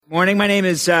Morning, my name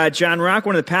is John Rock,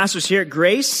 one of the pastors here at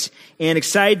Grace, and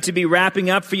excited to be wrapping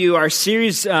up for you our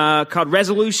series called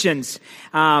Resolutions.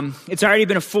 It's already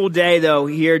been a full day, though,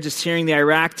 here, just hearing the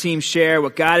Iraq team share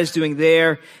what God is doing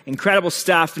there. Incredible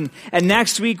stuff. And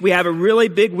next week, we have a really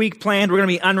big week planned. We're going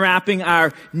to be unwrapping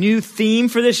our new theme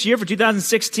for this year, for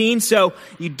 2016. So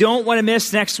you don't want to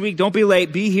miss next week. Don't be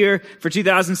late. Be here for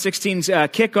 2016's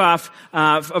kickoff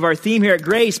of our theme here at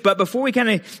Grace. But before we kind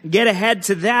of get ahead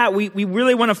to that, we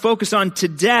really want to focus on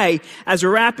today as we're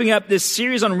wrapping up this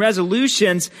series on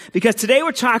resolutions, because today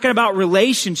we're talking about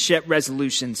relationship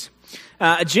resolutions.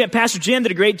 Pastor Jim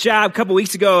did a great job a couple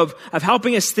weeks ago of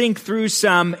helping us think through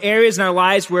some areas in our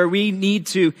lives where we need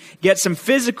to get some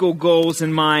physical goals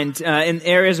in mind in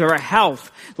areas of our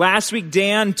health. Last week,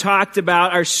 Dan talked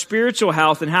about our spiritual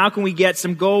health and how can we get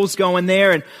some goals going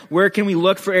there and where can we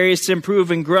look for areas to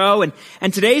improve and grow. And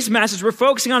today's message, we're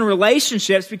focusing on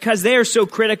relationships because they are so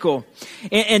critical.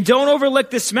 And don't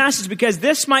overlook this message, because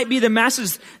this might be the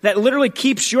message that literally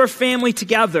keeps your family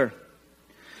together.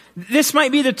 This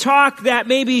might be the talk that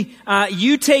maybe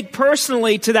you take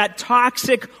personally to that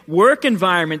toxic work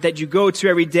environment that you go to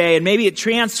every day, and maybe it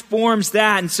transforms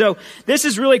that. And so this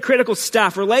is really critical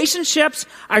stuff. Relationships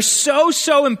are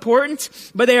so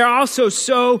important, but they are also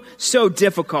so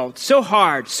difficult, so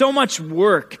hard, so much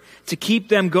work to keep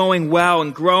them going well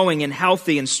and growing and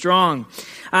healthy and strong.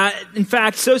 In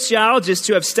fact, sociologists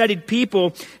who have studied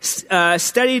people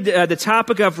studied the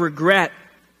topic of regret.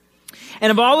 And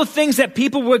of all the things that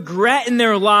people regret in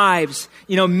their lives,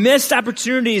 missed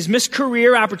opportunities, missed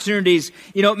career opportunities,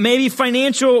 maybe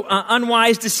financial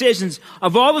unwise decisions,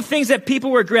 of all the things that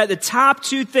people regret, the top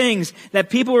two things that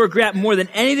people regret more than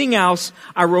anything else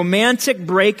are romantic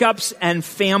breakups and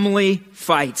family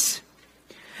fights.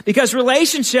 Because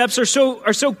relationships are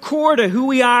so core to who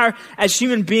we are as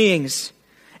human beings.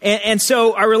 And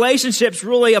so our relationships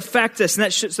really affect us,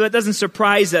 and so that doesn't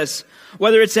surprise us.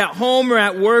 Whether it's at home or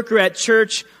at work or at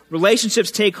church,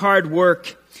 relationships take hard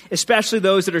work, especially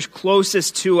those that are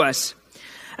closest to us.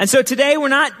 And so today we're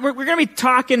going to be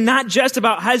talking not just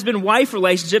about husband-wife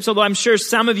relationships, although I'm sure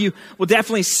some of you will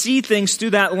definitely see things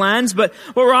through that lens, but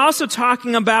we're also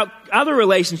talking about other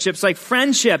relationships like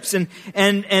friendships and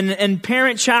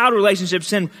parent-child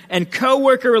relationships and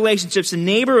co-worker relationships and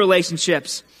neighbor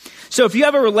relationships. So if you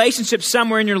have a relationship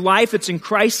somewhere in your life that's in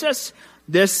crisis,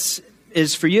 this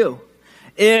is for you.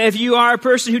 If you are a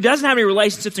person who doesn't have any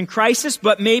relationships in crisis,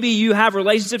 but maybe you have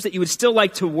relationships that you would still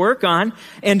like to work on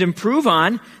and improve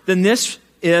on, then this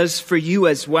is for you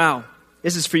as well.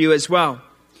 This is for you as well.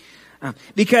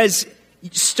 Because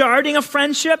starting a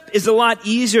friendship is a lot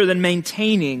easier than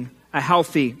maintaining a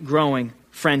healthy, growing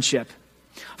friendship.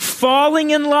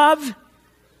 Falling in love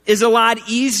is a lot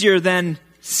easier than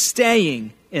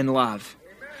staying in love.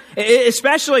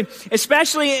 Especially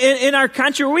in our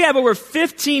country where we have over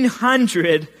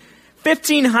 1,500,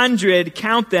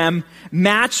 count them,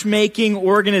 matchmaking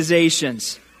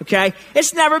organizations, okay?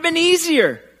 It's never been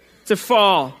easier to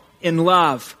fall in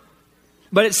love,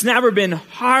 but it's never been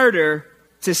harder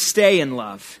to stay in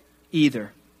love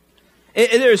either.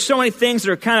 There are so many things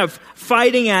that are kind of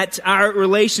fighting at our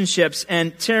relationships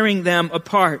and tearing them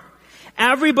apart.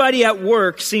 Everybody at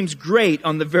work seems great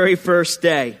on the very first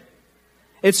day.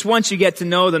 It's once you get to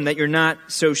know them that you're not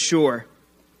so sure.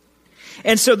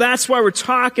 And so that's why we're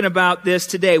talking about this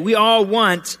today. We all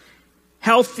want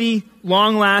healthy,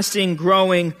 long-lasting,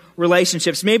 growing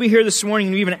relationships. Maybe here this morning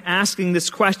you're even asking this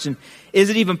question: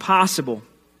 is it even possible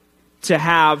to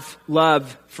have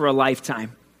love for a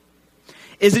lifetime?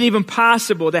 Is it even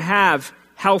possible to have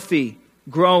healthy,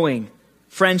 growing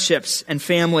friendships and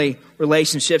family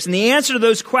relationships? And the answer to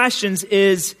those questions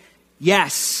is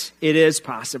yes, it is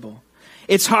possible.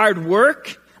 It's hard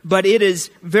work, but it is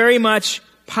very much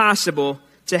possible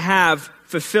to have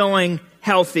fulfilling,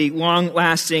 healthy,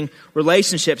 long-lasting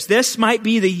relationships. This might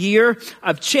be the year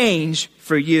of change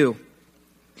for you.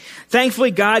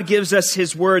 Thankfully, God gives us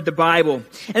His Word, the Bible.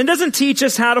 And it doesn't teach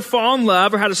us how to fall in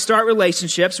love or how to start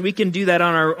relationships. We can do that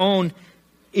on our own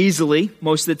easily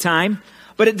most of the time.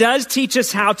 But it does teach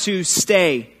us how to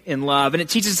stay in love, and it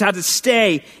teaches us how to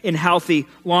stay in healthy,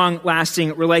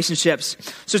 long-lasting relationships.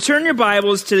 So turn your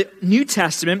Bibles to the New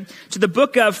Testament, to the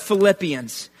book of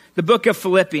Philippians. The book of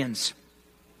Philippians.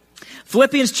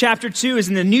 Philippians chapter 2 is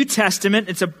in the New Testament.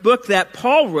 It's a book that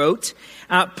Paul wrote.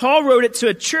 Paul wrote it to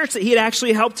a church that he had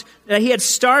actually he had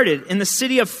started in the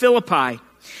city of Philippi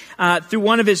through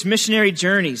one of his missionary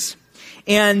journeys.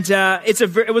 And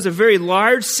it was a very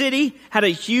large city, had a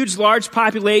huge, large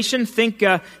population. Think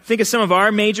of some of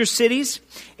our major cities.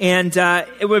 And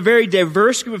it was a very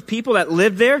diverse group of people that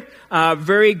lived there,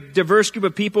 very diverse group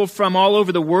of people from all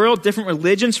over the world, different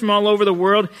religions from all over the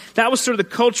world. That was sort of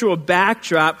the cultural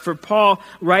backdrop for Paul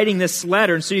writing this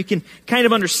letter. And so you can kind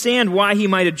of understand why he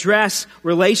might address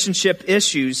relationship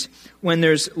issues when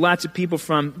there's lots of people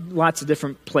from lots of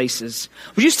different places.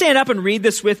 Would you stand up and read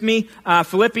this with me?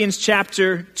 Philippians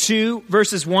chapter 2,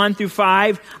 verses 1 through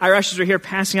 5. Our ushers are here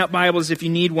passing out Bibles if you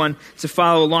need one to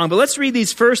follow along. But let's read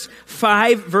these first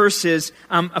 5 verses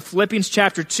of Philippians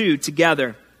chapter 2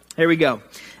 together. Here we go.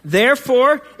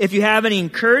 Therefore, if you have any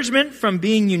encouragement from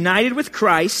being united with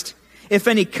Christ, if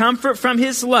any comfort from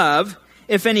his love,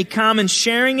 if any common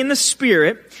sharing in the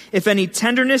Spirit, if any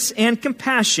tenderness and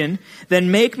compassion, then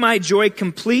make my joy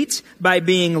complete by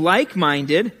being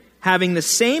like-minded, having the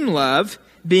same love,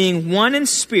 being one in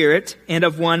spirit and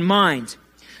of one mind.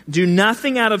 Do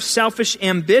nothing out of selfish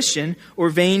ambition or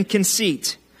vain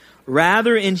conceit.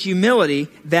 Rather, in humility,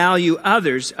 value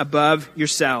others above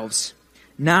yourselves,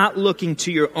 not looking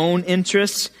to your own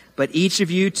interests, but each of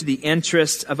you to the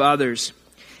interests of others.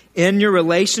 In your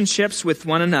relationships with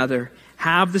one another,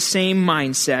 have the same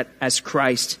mindset as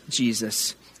Christ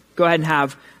Jesus. Go ahead and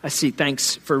have a seat.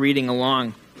 Thanks for reading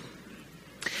along.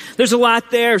 There's a lot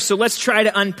there, so let's try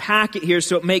to unpack it here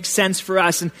so it makes sense for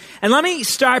us. And let me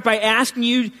start by asking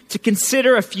you to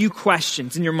consider a few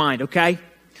questions in your mind, okay?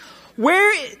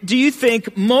 Where do you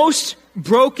think most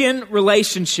broken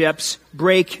relationships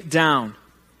break down?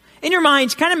 In your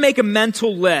mind, kind of make a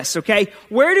mental list, okay?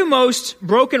 Where do most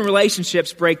broken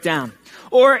relationships break down?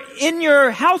 Or in your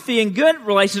healthy and good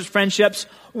relationships, friendships,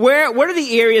 what are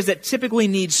the areas that typically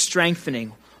need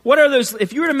strengthening? What are those,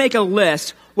 if you were to make a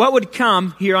list, what would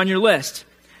come here on your list?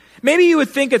 Maybe you would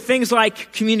think of things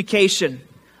like communication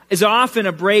is often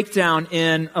a breakdown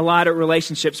in a lot of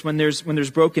relationships when there's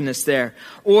brokenness there.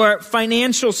 Or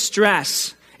financial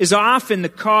stress is often the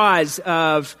cause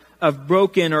of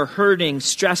broken or hurting,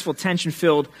 stressful,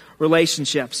 tension-filled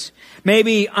relationships.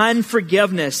 Maybe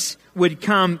unforgiveness would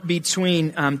come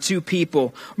between two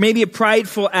people. Maybe a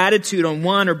prideful attitude on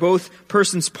one or both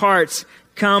persons' parts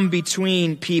come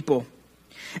between people.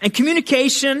 And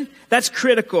communication, that's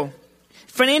critical.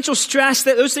 Financial stress,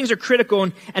 those things are critical.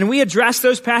 And we address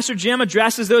those. Pastor Jim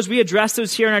addresses those. We address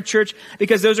those here in our church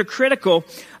because those are critical.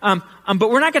 But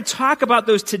we're not going to talk about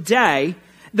those today.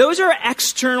 Those are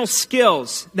external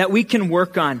skills that we can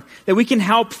work on, that we can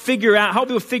help people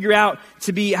figure out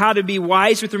how to be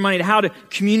wise with their money, how to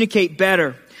communicate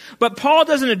better. But Paul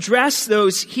doesn't address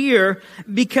those here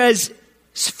because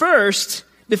first,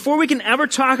 before we can ever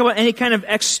talk about any kind of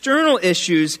external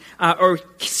issues or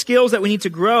skills that we need to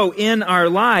grow in our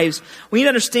lives, we need to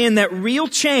understand that real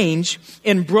change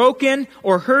in broken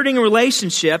or hurting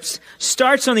relationships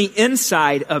starts on the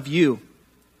inside of you.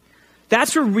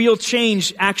 That's where real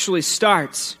change actually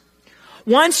starts.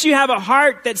 Once you have a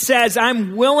heart that says,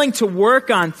 I'm willing to work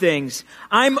on things,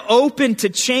 I'm open to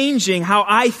changing how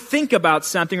I think about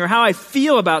something or how I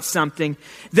feel about something,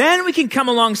 then we can come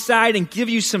alongside and give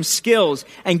you some skills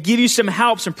and give you some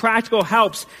help, some practical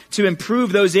helps to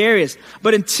improve those areas.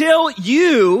 But until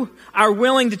you are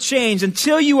willing to change,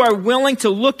 until you are willing to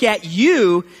look at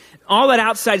you, all that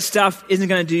outside stuff isn't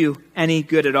going to do you any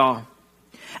good at all.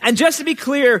 And just to be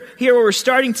clear here where we're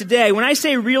starting today, when I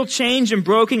say real change in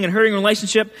broken and hurting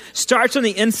relationship starts on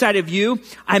the inside of you,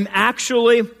 I'm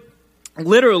actually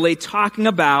literally talking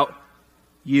about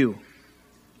you.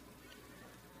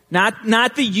 Not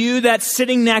the you that's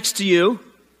sitting next to you.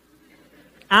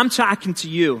 I'm talking to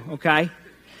you, okay?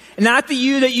 Not the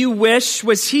you that you wish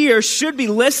was here, should be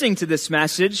listening to this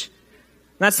message.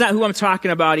 That's not who I'm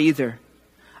talking about either.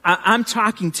 I'm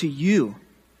talking to you.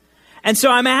 And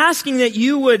so I'm asking that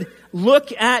you would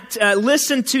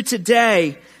listen to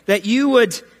today, that you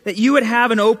would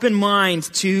have an open mind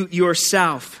to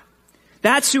yourself.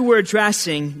 That's who we're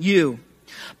addressing, you.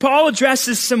 Paul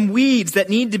addresses some weeds that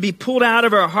need to be pulled out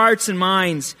of our hearts and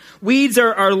minds. Weeds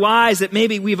are lies that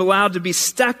maybe we've allowed to be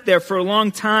stuck there for a long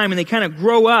time, and they kind of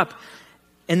grow up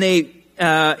and they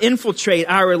infiltrate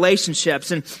our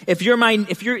relationships. And if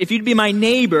you'd be my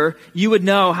neighbor, you would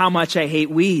know how much I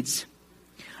hate weeds.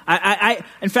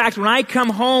 In fact, when I come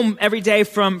home every day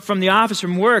from the office,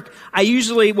 from work, I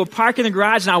usually will park in the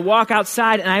garage and I'll walk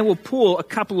outside and I will pull a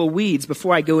couple of weeds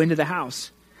before I go into the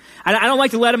house. I don't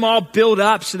like to let them all build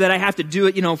up so that I have to do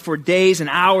it, for days and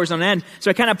hours on end. So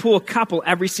I kind of pull a couple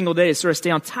every single day to sort of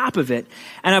stay on top of it.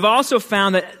 And I've also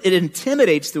found that it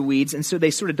intimidates the weeds, and so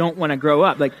they sort of don't want to grow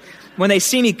up. Like when they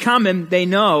see me coming, they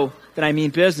know that I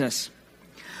mean business.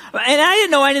 And I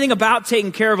didn't know anything about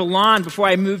taking care of a lawn before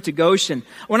I moved to Goshen.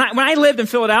 When I lived in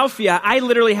Philadelphia, I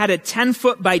literally had a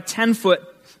 10-foot by 10-foot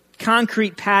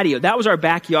concrete patio. That was our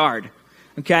backyard.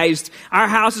 Okay, our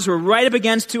houses were right up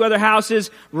against two other houses.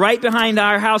 Right behind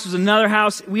our house was another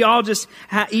house. We all just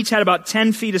each had about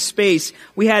 10 feet of space.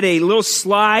 We had a little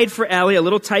slide for Ellie, a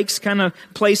little Tykes kind of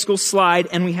play school slide,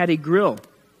 and we had a grill.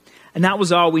 And that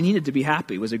was all we needed to be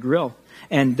happy, was a grill.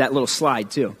 And that little slide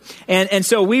too. And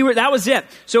so that was it.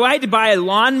 So I had to buy a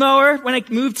lawnmower when I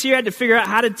moved here. I had to figure out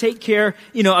how to take care,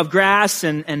 of grass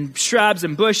and shrubs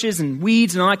and bushes and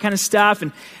weeds and all that kind of stuff.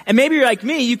 And maybe you're like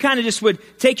me, you kind of just would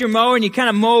take your mower and you kind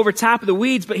of mow over top of the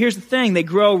weeds. But here's the thing, they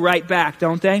grow right back,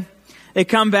 don't they? They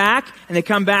come back, and they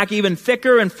come back even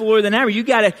thicker and fuller than ever. You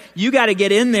gotta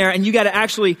get in there, and you gotta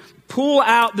actually pull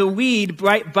out the weed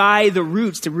right by the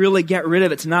roots to really get rid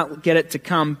of it, to not get it to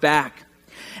come back.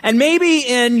 And maybe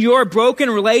in your broken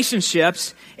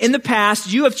relationships in the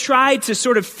past, you have tried to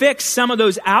sort of fix some of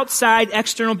those outside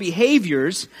external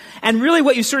behaviors. And really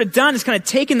what you've sort of done is kind of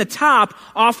taken the top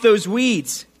off those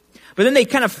weeds. But then they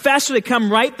kind of fester, they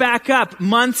come right back up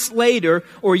months later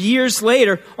or years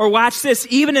later, or watch this,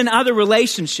 even in other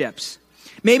relationships.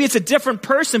 Maybe it's a different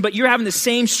person, but you're having the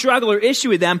same struggle or issue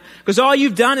with them because all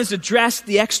you've done is address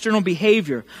the external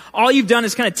behavior. All you've done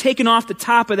is kind of taken off the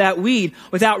top of that weed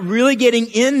without really getting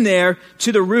in there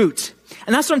to the root.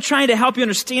 And that's what I'm trying to help you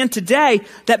understand today,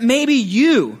 that maybe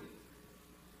you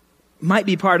might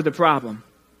be part of the problem.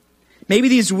 Maybe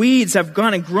these weeds have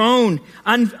gone and grown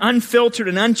unfiltered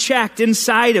and unchecked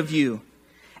inside of you.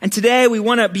 And today we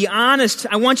want to be honest.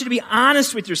 I want you to be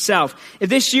honest with yourself. If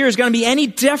this year is going to be any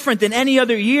different than any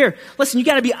other year, listen, you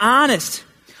got to be honest.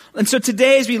 And so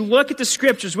today, as we look at the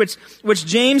scriptures, which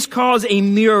James calls a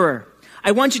mirror,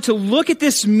 I want you to look at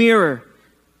this mirror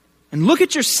and look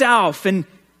at yourself and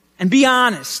be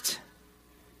honest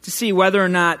to see whether or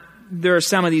not there are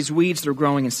some of these weeds that are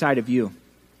growing inside of you.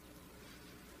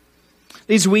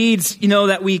 These weeds,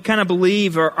 that we kind of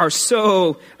believe are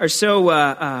so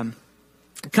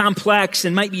complex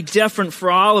and might be different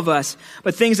for all of us.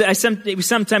 But things that we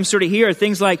sometimes sort of hear are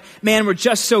things like, man, we're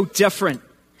just so different.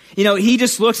 He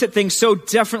just looks at things so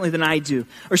differently than I do.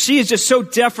 Or she is just so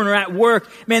different. Or at work,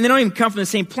 man, they don't even come from the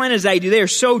same planet as I do. They are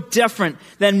so different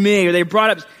than me. Or they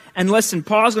brought up, and listen,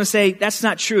 Paul's going to say, that's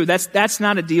not true. That's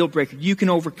not a deal breaker. You can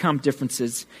overcome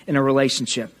differences in a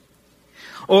relationship.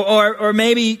 Or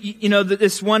maybe,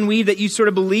 this one weed that you sort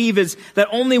of believe is that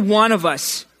only one of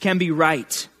us can be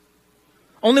right.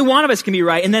 Only one of us can be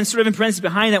right. And then sort of in parentheses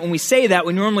behind that, when we say that,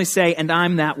 we normally say, and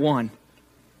I'm that one.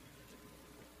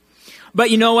 But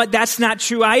you know what? That's not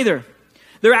true either.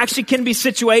 There actually can be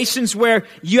situations where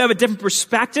you have a different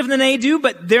perspective than they do,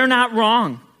 but they're not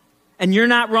wrong. And you're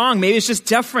not wrong. Maybe it's just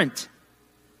different.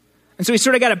 And so we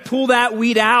sort of got to pull that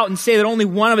weed out and say that only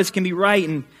one of us can be right.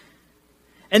 And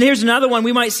here's another one.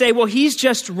 We might say, well, he's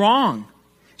just wrong.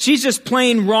 She's just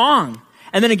plain wrong.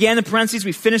 And then again, in parentheses,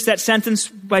 we finish that sentence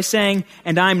by saying,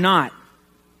 and I'm not.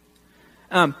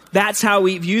 That's how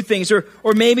we view things. Or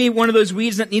maybe one of those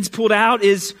weeds that needs pulled out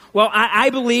is, well, I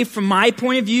believe from my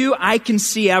point of view, I can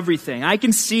see everything. I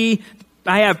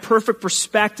have perfect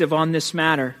perspective on this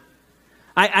matter.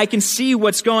 I can see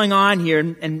what's going on here.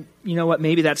 And you know what?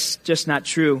 Maybe that's just not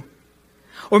true.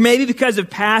 Or maybe because of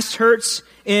past hurts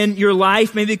in your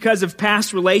life, maybe because of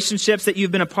past relationships that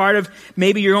you've been a part of,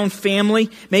 maybe your own family,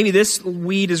 maybe this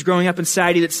weed is growing up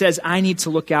inside you that says, I need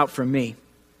to look out for me.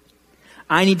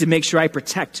 I need to make sure I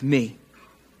protect me.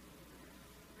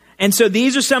 And so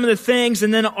these are some of the things,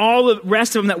 and then all the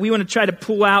rest of them that we want to try to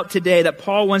pull out today that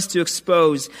Paul wants to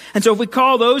expose. And so if we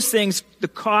call those things the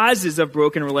causes of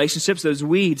broken relationships, those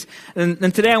weeds, then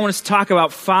today I want us to talk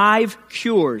about 5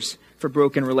 cures for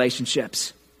broken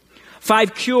relationships.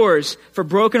 5 cures for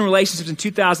broken relationships in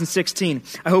 2016.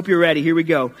 I hope you're ready. Here we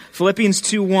go. Philippians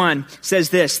 2:1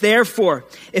 says this, therefore,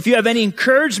 if you have any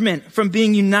encouragement from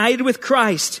being united with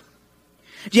Christ,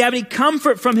 do you have any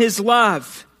comfort from his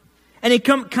love, any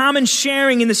common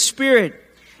sharing in the Spirit,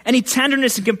 any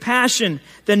tenderness and compassion,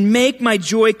 then make my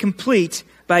joy complete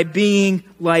by being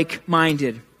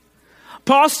like-minded.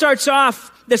 Paul starts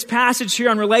off this passage here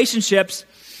on relationships,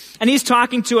 and he's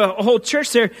talking to a whole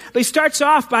church there, but he starts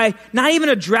off by not even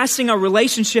addressing a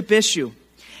relationship issue.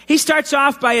 He starts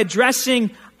off by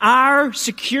addressing our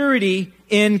security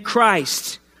in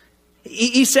Christ.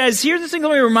 He says, here's the thing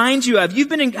let me remind you of.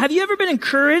 Have you ever been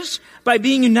encouraged by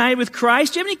being united with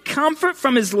Christ? Do you have any comfort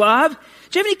from his love?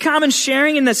 Do you have any common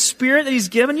sharing in the Spirit that he's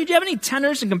given you? Do you have any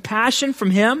tenderness and compassion from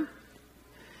him?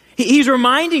 He's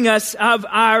reminding us of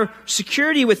our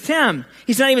security with him.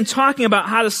 He's not even talking about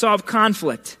how to solve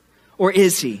conflict. Or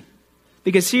is he?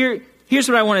 Because here's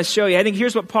what I want to show you. I think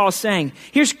here's what Paul's saying.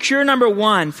 Here's cure number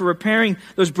 1 for repairing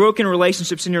those broken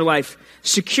relationships in your life.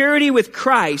 Security with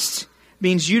Christ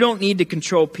means you don't need to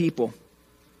control people.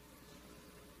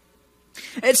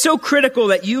 It's so critical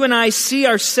that you and I see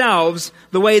ourselves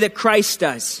the way that Christ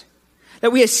does.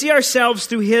 That we see ourselves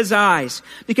through His eyes.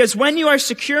 Because when you are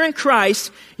secure in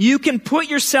Christ, you can put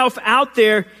yourself out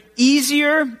there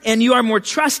easier and you are more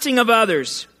trusting of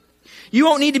others. You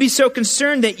won't need to be so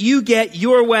concerned that you get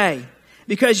your way.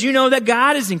 Because you know that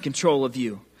God is in control of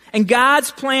you. And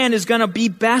God's plan is going to be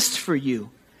best for you.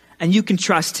 And you can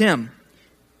trust Him.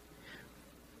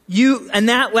 And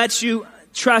that lets you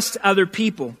trust other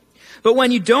people. But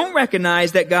when you don't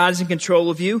recognize that God is in control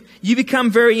of you, you become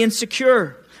very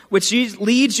insecure, which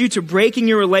leads you to breaking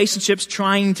your relationships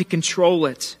trying to control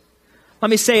it. Let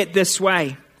me say it this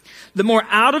way. The more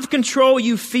out of control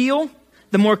you feel,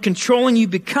 the more controlling you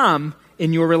become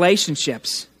in your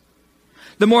relationships.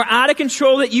 The more out of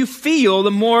control that you feel,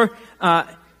 the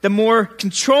more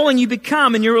controlling you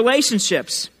become in your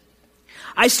relationships.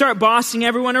 I start bossing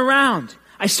everyone around.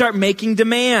 I start making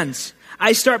demands.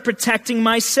 I start protecting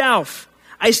myself.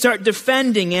 I start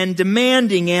defending and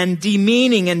demanding and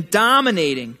demeaning and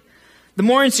dominating. The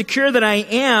more insecure that I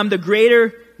am, the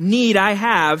greater need I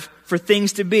have for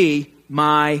things to be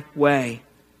my way.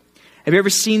 Have you ever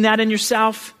seen that in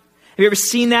yourself? Have you ever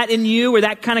seen that in you, where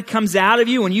that kind of comes out of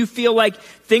you when you feel like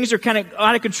things are kind of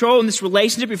out of control in this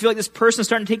relationship? You feel like this person is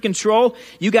starting to take control.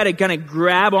 You got to kind of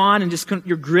grab on and just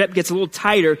your grip gets a little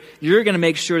tighter. You're going to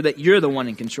make sure that you're the one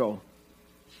in control.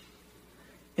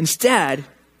 Instead,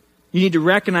 you need to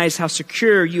recognize how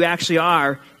secure you actually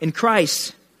are in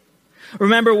Christ.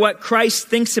 Remember what Christ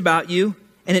thinks about you,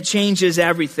 and it changes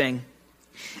everything.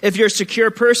 If you're a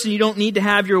secure person, you don't need to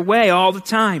have your way all the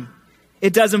time.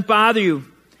 It doesn't bother you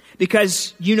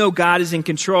because you know God is in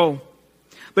control.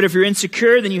 But if you're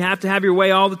insecure, then you have to have your way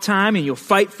all the time, and you'll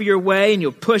fight for your way, and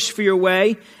you'll push for your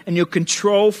way, and you'll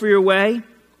control for your way.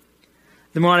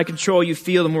 The more out of control you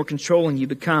feel, the more controlling you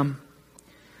become.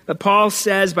 But Paul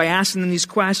says by asking them these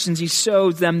questions, he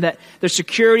shows them that their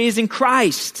security is in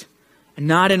Christ and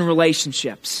not in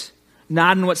relationships,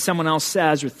 not in what someone else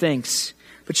says or thinks,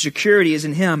 but security is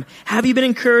in Him. Have you been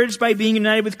encouraged by being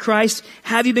united with Christ?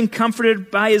 Have you been comforted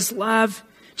by His love?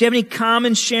 Do you have any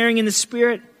common sharing in the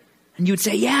Spirit? And you would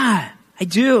say, yeah, I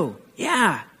do.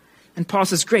 Yeah. And Paul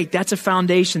says, great, that's a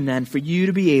foundation then for you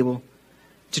to be able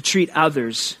to treat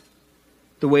others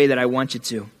the way that I want you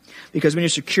to. Because when you're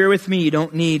secure with me, you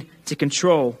don't need to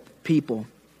control people.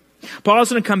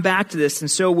 Paul's going to come back to this, and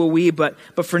so will we, but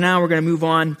for now we're going to move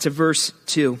on to verse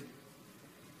 2.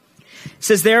 It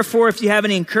says, therefore, if you have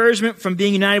any encouragement from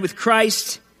being united with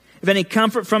Christ, if any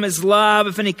comfort from His love,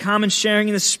 if any common sharing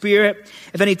in the Spirit,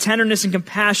 if any tenderness and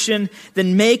compassion,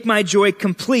 then make my joy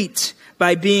complete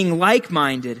by being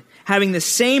like-minded, having the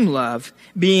same love,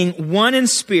 being one in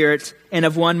spirit and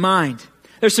of one mind.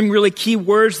 There's some really key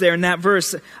words there in that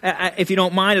verse. If you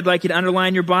don't mind, I'd like you to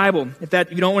underline your Bible. If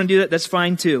you don't want to do that, that's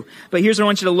fine too. But here's what I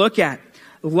want you to look at.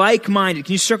 Like-minded.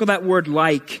 Can you circle that word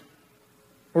like?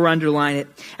 Or underline it.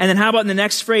 And then how about in the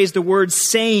next phrase, the word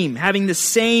same, having the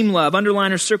same love.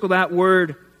 Underline or circle that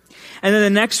word. And then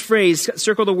the next phrase,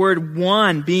 circle the word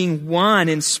one, being one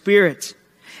in spirit.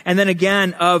 And then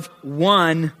again, of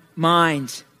one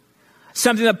mind.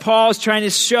 Something that Paul is trying to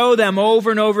show them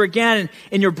over and over again.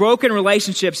 In your broken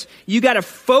relationships, you got to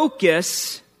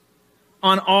focus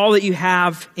on all that you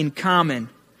have in common.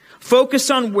 Focus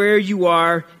on where you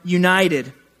are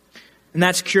united. And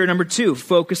that's cure number 2.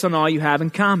 Focus on all you have in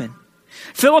common.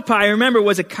 Philippi, remember,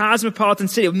 was a cosmopolitan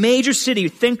city, a major city.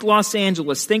 Think Los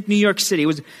Angeles, think New York City. It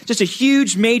was just a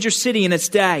huge major city in its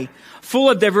day, full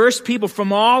of diverse people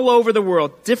from all over the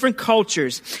world, different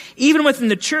cultures. Even within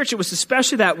the church, it was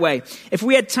especially that way. If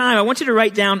we had time, I want you to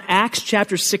write down Acts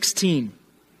chapter 16.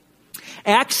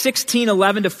 Acts 16,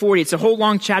 11 to 40. It's a whole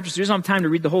long chapter, so there's not time to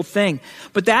read the whole thing.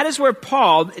 But that is where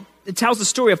Paul, it tells the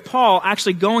story of Paul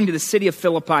actually going to the city of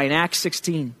Philippi in Acts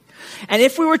 16. And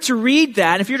if we were to read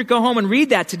that, if you were to go home and read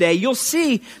that today, you'll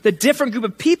see the different group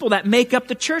of people that make up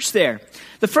the church there.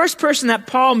 The first person that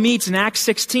Paul meets in Acts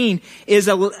 16 is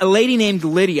a lady named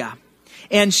Lydia.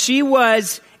 And she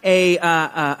was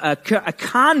a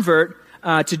convert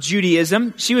to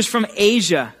Judaism. She was from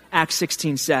Asia, Acts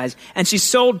 16 says. And she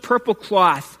sold purple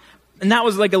cloth. And that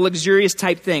was like a luxurious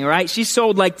type thing, right? She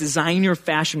sold like designer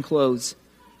fashion clothes.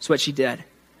 That's what she did.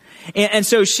 And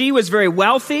so she was very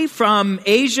wealthy from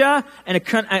Asia and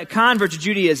a convert to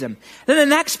Judaism. Then the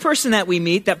next person that we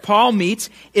meet, that Paul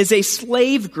meets, is a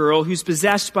slave girl who's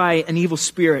possessed by an evil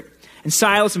spirit. And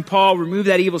Silas and Paul remove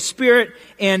that evil spirit,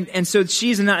 and so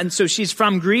she's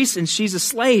from Greece and she's a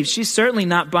slave. She's certainly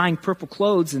not buying purple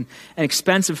clothes and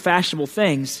expensive fashionable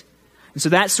things. And so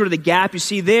that's sort of the gap you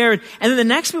see there. And then the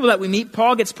next people that we meet,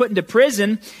 Paul gets put into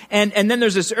prison, and then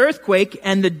there's this earthquake,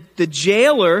 and the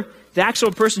jailer, the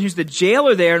actual person who's the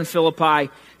jailer there in Philippi,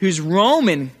 who's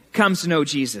Roman, comes to know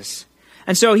Jesus.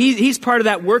 And so he's part of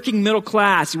that working middle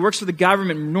class. He works for the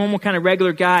government, normal kind of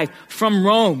regular guy from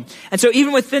Rome. And so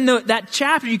even within that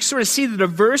chapter, you can sort of see the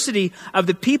diversity of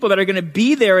the people that are going to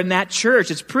be there in that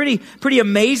church. It's pretty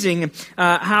amazing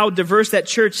how diverse that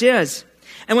church is.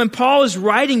 And when Paul is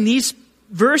writing these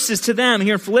verses to them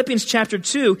here in Philippians chapter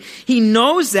 2, he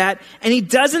knows that, and he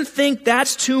doesn't think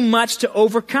that's too much to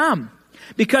overcome.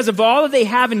 Because of all that they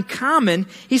have in common,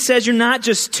 he says you're not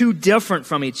just too different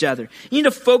from each other. You need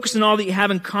to focus on all that you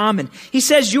have in common. He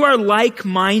says you are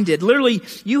like-minded. Literally,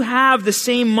 you have the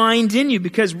same mind in you,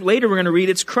 because later we're going to read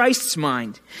it's Christ's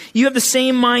mind. You have the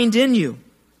same mind in you.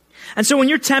 And so when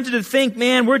you're tempted to think,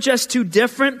 man, we're just too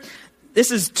different,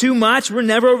 this is too much, we're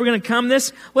never ever going to come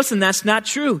this, listen, that's not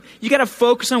true. You got to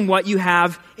focus on what you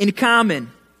have in common.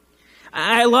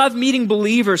 I love meeting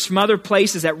believers from other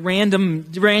places at random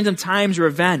times or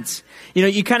events. You know,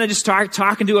 you kind of just start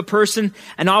talking to a person,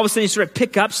 and all of a sudden you sort of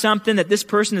pick up something that this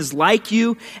person is like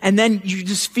you, and then you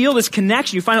just feel this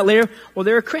connection. You find out later, well,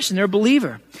 they're a Christian, they're a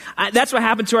believer. That's what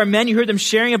happened to our men. You heard them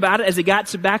sharing about it as they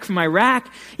got back from Iraq.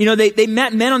 You know, they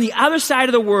met men on the other side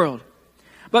of the world.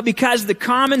 But because of the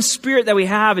common spirit that we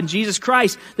have in Jesus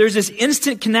Christ, there's this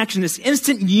instant connection, this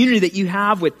instant unity that you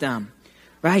have with them,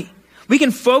 right? We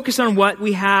can focus on what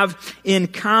we have in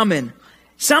common.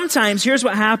 Sometimes, here's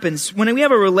what happens. When we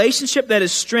have a relationship that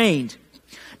is strained,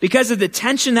 because of the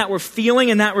tension that we're feeling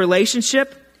in that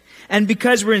relationship, and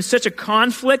because we're in such a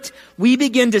conflict, we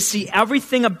begin to see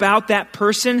everything about that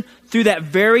person through that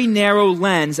very narrow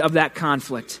lens of that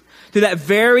conflict, through that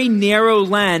very narrow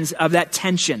lens of that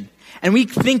tension. And we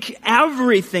think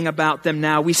everything about them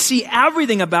now. We see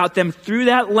everything about them through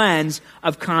that lens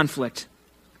of conflict.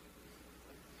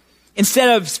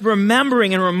 Instead of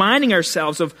remembering and reminding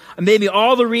ourselves of maybe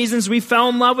all the reasons we fell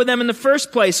in love with them in the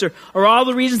first place, or all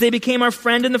the reasons they became our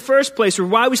friend in the first place, or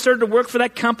why we started to work for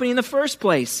that company in the first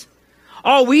place.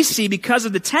 All we see because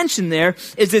of the tension there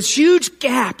is this huge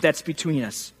gap that's between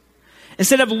us.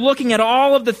 Instead of looking at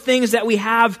all of the things that we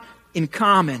have in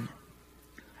common.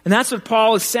 And that's what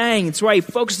Paul is saying. It's why he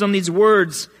focuses on these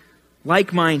words,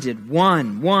 like-minded,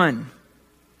 one.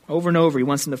 Over and over, he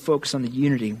wants them to focus on the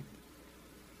unity.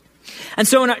 And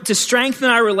so to strengthen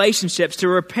our relationships, to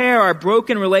repair our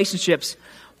broken relationships,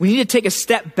 we need to take a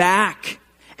step back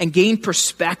and gain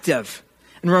perspective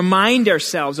and remind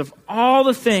ourselves of all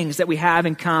the things that we have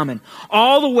in common,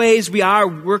 all the ways we are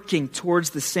working towards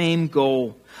the same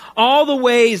goal, all the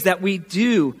ways that we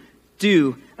do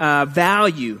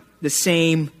value the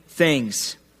same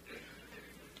things,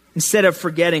 instead of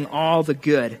forgetting all the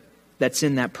good that's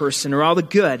in that person or all the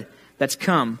good that's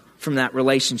come from that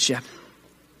relationship.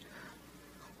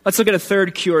 Let's look at a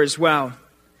third cure as well.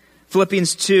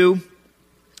 Philippians 2,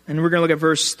 and we're going to look at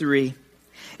verse 3.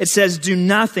 It says, do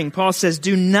nothing, Paul says,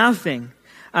 do nothing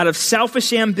out of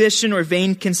selfish ambition or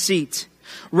vain conceit.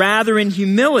 Rather, in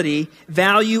humility,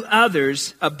 value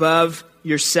others above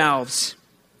yourselves.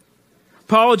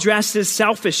 Paul addresses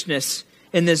selfishness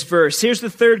in this verse. Here's the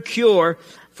third cure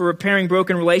for repairing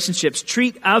broken relationships.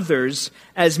 Treat others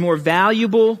as more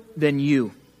valuable than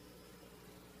you.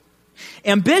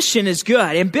 Ambition is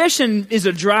good. Ambition is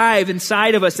a drive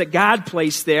inside of us that God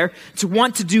placed there to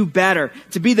want to do better,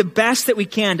 to be the best that we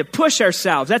can, to push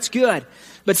ourselves. That's good.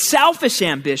 But selfish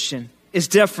ambition is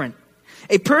different.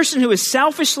 A person who is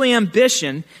selfishly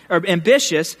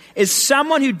ambitious is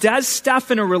someone who does stuff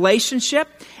in a relationship,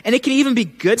 and it can even be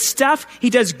good stuff. He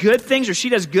does good things, or she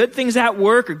does good things at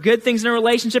work, or good things in a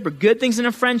relationship, or good things in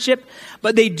a friendship,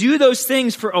 but they do those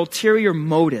things for ulterior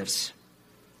motives.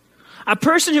 A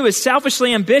person who is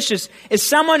selfishly ambitious is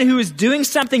someone who is doing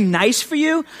something nice for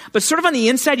you, but sort of on the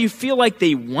inside you feel like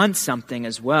they want something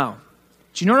as well.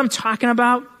 Do you know what I'm talking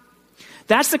about?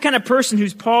 That's the kind of person who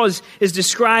Paul is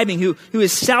describing, who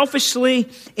is selfishly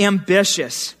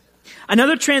ambitious.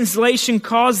 Another translation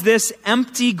calls this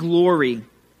empty glory.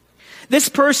 This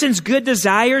person's good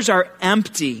desires are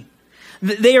empty.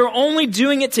 They are only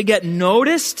doing it to get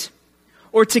noticed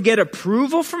or to get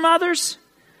approval from others,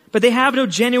 but they have no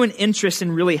genuine interest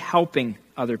in really helping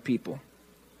other people.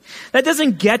 That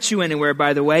doesn't get you anywhere,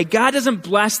 by the way. God doesn't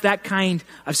bless that kind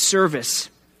of service.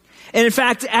 And in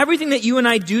fact, everything that you and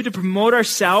I do to promote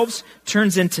ourselves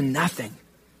turns into nothing.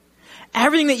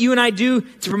 Everything that you and I do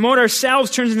to promote ourselves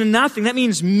turns into nothing. That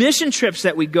means mission trips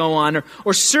that we go on,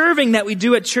 or serving that we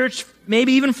do at church,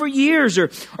 maybe even for years, or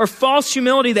false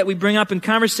humility that we bring up in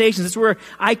conversations. It's where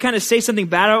I kind of say something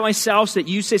bad about myself so that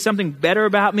you say something better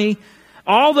about me.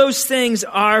 All those things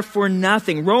are for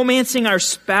nothing. Romancing our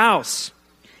spouse,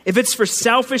 if it's for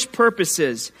selfish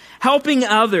purposes. Helping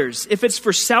others, if it's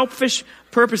for selfish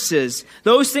purposes.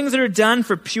 Those things that are done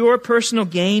for pure personal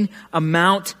gain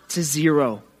amount to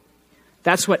zero.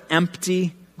 That's what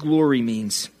empty glory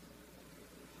means.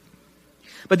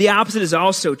 But the opposite is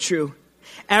also true.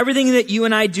 Everything that you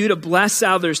and I do to bless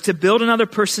others, to build another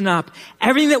person up,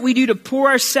 everything that we do to pour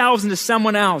ourselves into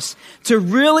someone else, to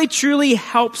really, truly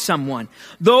help someone,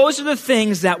 those are the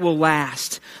things that will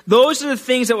last. Those are the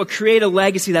things that will create a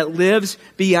legacy that lives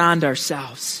beyond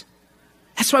ourselves.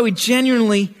 That's why we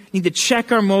genuinely need to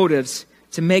check our motives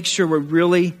to make sure we're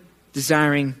really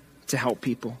desiring to help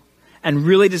people and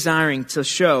really desiring to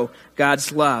show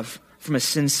God's love from a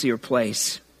sincere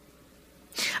place.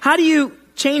 How do you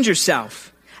change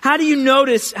yourself? How do you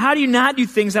not do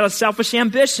things out of selfish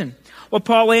ambition? Well,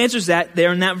 Paul answers that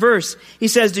there in that verse. He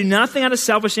says, do nothing out of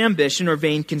selfish ambition or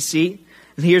vain conceit.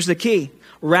 And here's the key.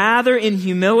 Rather, in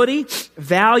humility,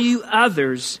 value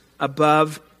others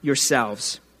above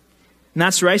yourselves. And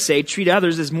that's where I say, treat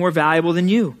others as more valuable than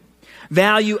you.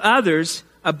 Value others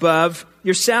above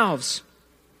yourselves.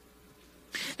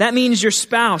 That means your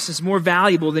spouse is more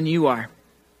valuable than you are.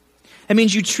 That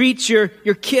means you treat your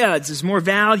kids as more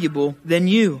valuable than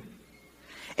you.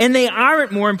 And they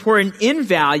aren't more important in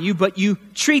value, but you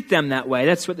treat them that way.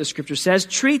 That's what the scripture says.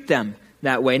 Treat them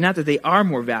that way, not that they are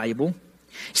more valuable.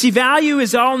 See, value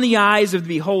is all in the eyes of the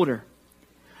beholder.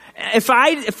 If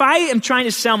I am trying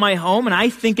to sell my home and I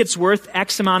think it's worth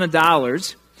X amount of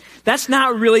dollars, that's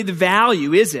not really the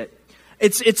value, is it?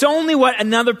 It's only what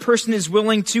another person is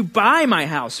willing to buy my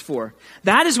house for.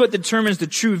 That is what determines the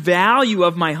true value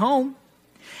of my home.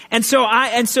 And so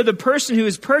the person who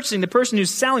is purchasing, the person who's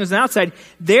selling is on the outside,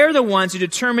 they're the ones who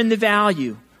determine the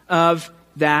value of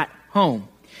that home.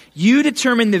 You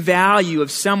determine the value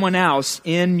of someone else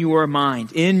in your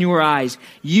mind, in your eyes.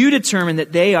 You determine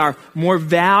that they are more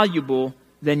valuable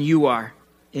than you are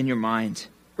in your mind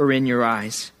or in your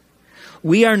eyes.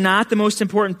 We are not the most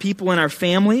important people in our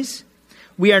families.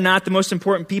 We are not the most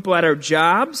important people at our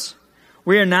jobs.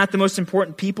 We are not the most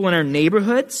important people in our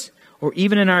neighborhoods or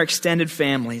even in our extended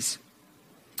families.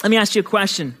 Let me ask you a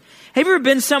question. Have you ever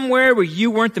been somewhere where you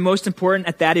weren't the most important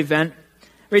at that event?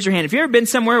 Raise your hand. Have you ever been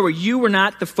somewhere where you were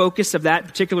not the focus of that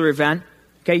particular event?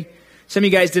 Okay. Some of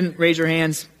you guys didn't raise your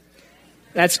hands.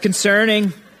 That's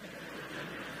concerning.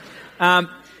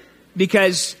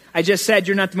 Because I just said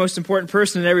you're not the most important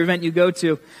person at every event you go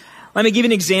to. Let me give you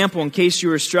an example in case you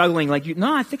were struggling.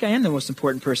 No, I think I am the most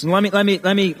important person. Let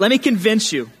me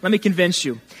convince you. Let me convince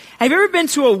you. Have you ever been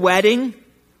to a wedding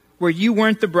where you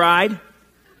weren't the bride?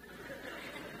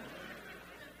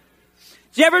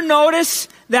 Did you ever notice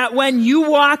that when you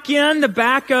walk in the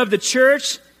back of the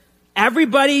church,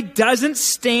 everybody doesn't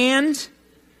stand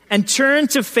and turn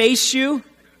to face you?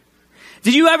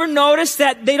 Did you ever notice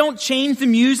that they don't change the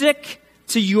music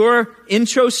to your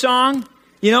intro song?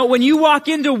 You know, when you walk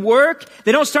into work,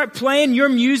 they don't start playing your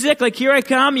music like, here I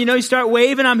come, you start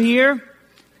waving, I'm here.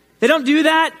 They don't do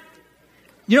that.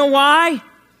 You know why?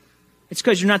 It's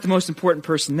because you're not the most important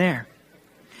person there.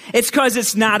 It's because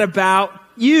it's not about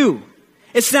you.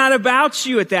 It's not about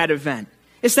you at that event.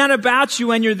 It's not about you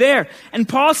when you're there. And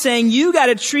Paul's saying you got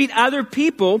to treat other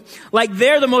people like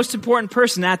they're the most important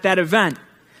person at that event.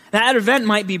 That event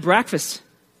might be breakfast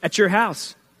at your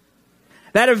house.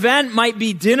 That event might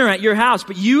be dinner at your house,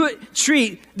 but you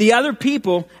treat the other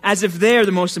people as if they're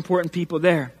the most important people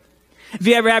there. If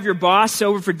you ever have your boss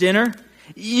over for dinner,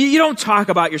 you don't talk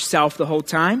about yourself the whole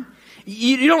time.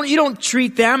 You don't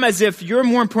treat them as if you're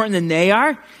more important than they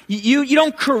are. You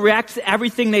don't correct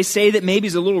everything they say that maybe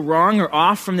is a little wrong or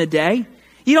off from the day.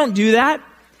 You don't do that.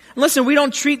 And listen, we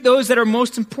don't treat those that are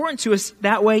most important to us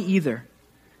that way either.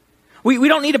 We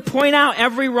don't need to point out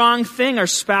every wrong thing our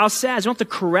spouse says. We don't have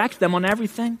to correct them on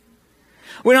everything.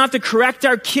 We don't have to correct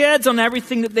our kids on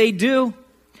everything that they do.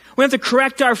 We don't have to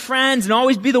correct our friends and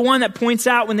always be the one that points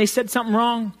out when they said something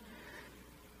wrong.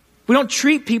 We don't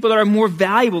treat people that are more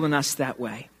valuable than us that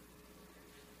way.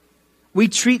 We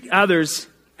treat others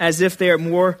as if they are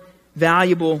more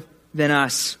valuable than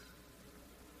us.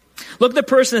 Look at the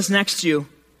person that's next to you, and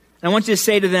I want you to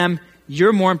say to them,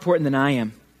 you're more important than I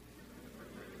am.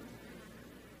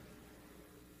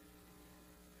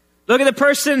 Look at the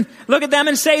person, look at them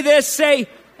and say this, and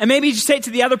maybe you just say it to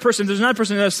the other person, there's another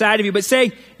person on the other side of you, but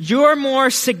say, you're more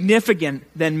significant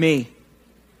than me.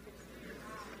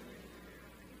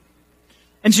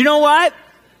 And you know what?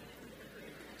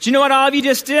 Do you know what all of you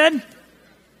just did?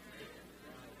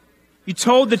 You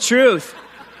told the truth.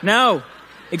 No,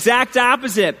 exact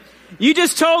opposite. You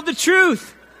just told the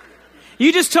truth.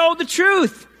 You just told the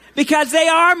truth. Because they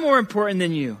are more important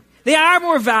than you. They are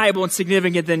more valuable and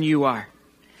significant than you are.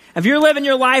 If you're living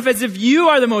your life as if you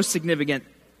are the most significant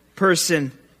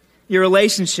person, your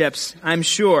relationships, I'm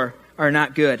sure, are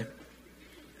not good.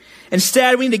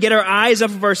 Instead, we need to get our eyes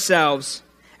off of ourselves.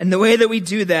 And the way that we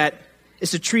do that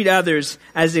is to treat others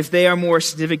as if they are more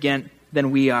significant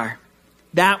than we are.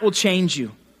 That will change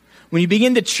you. When you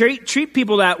begin to treat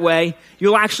people that way,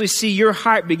 you'll actually see your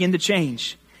heart begin to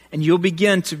change. And you'll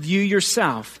begin to view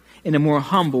yourself in a more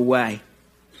humble way.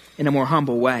 In a more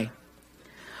humble way.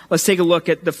 Let's take a look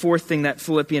at the fourth thing that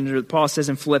Paul says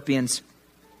in Philippians.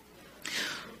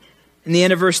 In the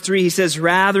end of verse 3, he says,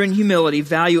 rather in humility,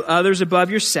 value others above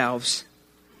yourselves.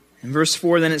 In verse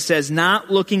 4, then it says,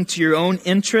 not looking to your own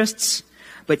interests,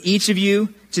 but each of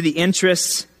you to the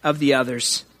interests of the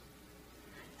others.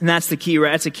 And that's the key,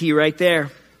 right? That's a key right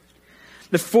there.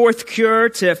 The fourth cure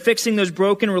to fixing those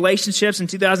broken relationships in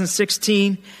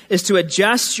 2016 is to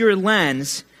adjust your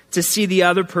lens to see the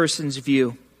other person's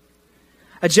view.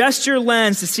 Adjust your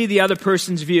lens to see the other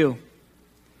person's view.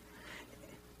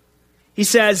 He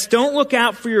says, don't look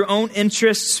out for your own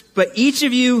interests, but each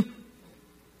of you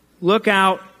look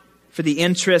out for the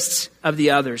interests of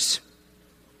the others.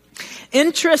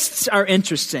 Interests are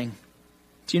interesting.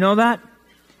 Do you know that?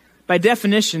 By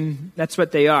definition, that's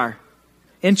what they are.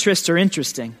 Interests are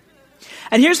interesting.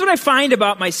 And here's what I find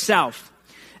about myself,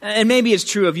 and maybe it's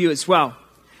true of you as well.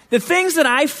 The things that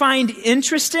I find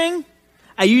interesting,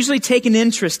 I usually take an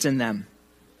interest in them.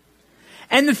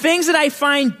 And the things that I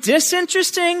find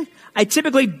disinteresting, I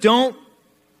typically don't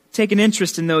take an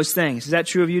interest in those things. Is that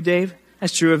true of you, Dave?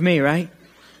 That's true of me, right?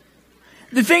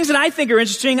 The things that I think are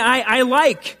interesting, I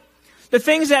like. The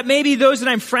things that maybe those that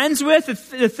I'm friends with,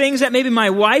 the things that maybe my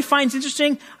wife finds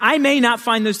interesting, I may not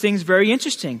find those things very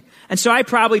interesting. And so I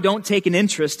probably don't take an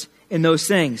interest in those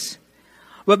things.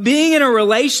 But being in a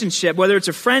relationship, whether it's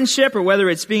a friendship or whether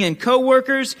it's being in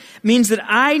coworkers, means that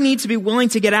I need to be willing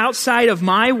to get outside of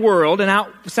my world and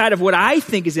outside of what I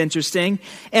think is interesting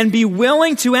and be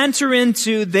willing to enter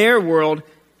into their world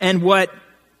and what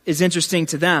is interesting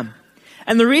to them.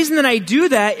 And the reason that I do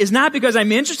that is not because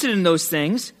I'm interested in those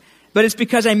things, but it's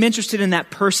because I'm interested in that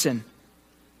person.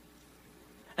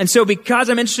 And so because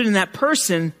I'm interested in that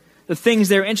person, the things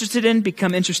they're interested in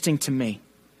become interesting to me.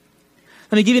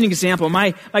 Let me give you an example.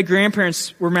 My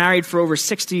grandparents were married for over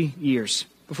 60 years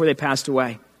before they passed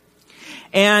away.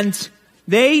 And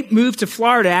they moved to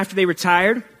Florida after they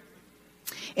retired.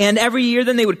 And every year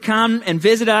then they would come and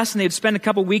visit us, and they would spend a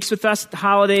couple weeks with us at the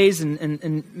holidays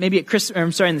and maybe at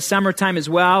in the summertime as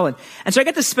well. And so I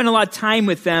got to spend a lot of time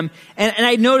with them, and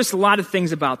I noticed a lot of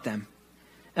things about them.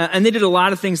 And they did a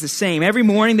lot of things the same. Every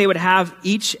morning they would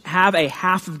each have a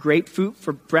half of grapefruit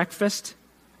for breakfast.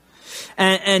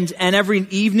 And every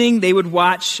evening they would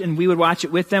watch, and we would watch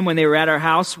it with them when they were at our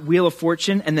house, Wheel of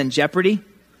Fortune and then Jeopardy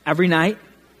every night.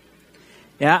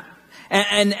 Yeah.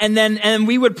 And then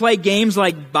we would play games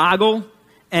like Boggle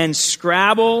and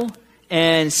Scrabble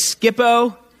and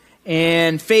Skippo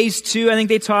and Phase 2, I think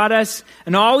they taught us.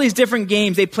 And all these different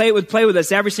games, they would play with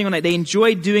us every single night. They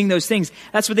enjoyed doing those things.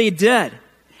 That's what they did.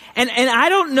 And I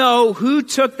don't know who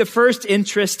took the first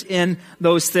interest in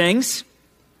those things.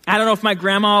 I don't know if my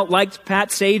grandma liked Pat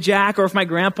Sajak or if my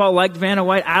grandpa liked Vanna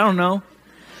White. I don't know.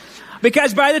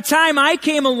 Because by the time I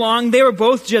came along, they were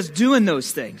both just doing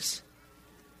those things.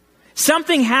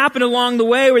 Something happened along the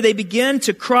way where they began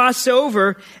to cross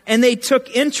over and they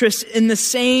took interest in the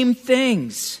same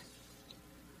things.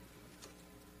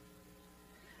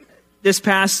 This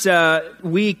past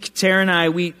week, Tara and I,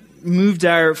 we moved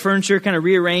our furniture, kind of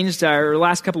rearranged our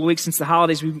last couple of weeks since the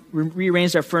holidays. We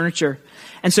rearranged our furniture.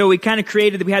 And so we kind of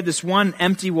we had this one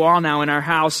empty wall now in our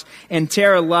house. And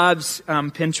Tara loves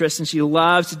Pinterest, and she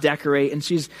loves to decorate, and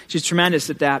she's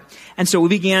tremendous at that. And so we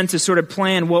began to sort of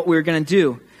plan what we were going to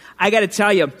do. I got to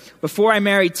tell you, before I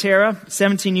married Tara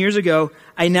 17 years ago,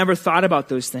 I never thought about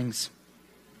those things.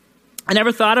 I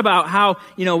never thought about how,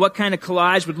 what kind of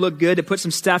collage would look good to put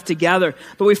some stuff together.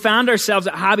 But we found ourselves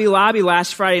at Hobby Lobby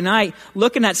last Friday night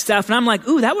looking at stuff, and I'm like,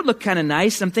 ooh, that would look kind of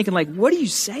nice. And I'm thinking, like, what are you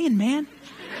saying, man?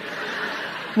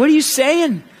 What are you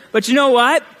saying? But you know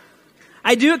what?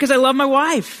 I do it because I love my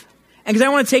wife. And because I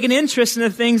want to take an interest in the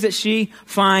things that she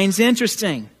finds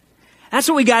interesting. That's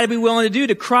what we got to be willing to do,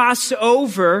 to cross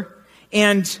over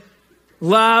and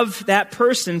love that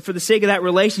person for the sake of that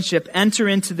relationship. Enter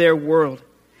into their world.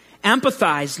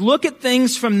 Empathize. Look at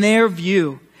things from their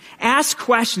view. Ask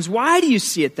questions. Why do you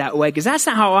see it that way? Because that's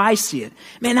not how I see it.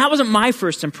 Man, that wasn't my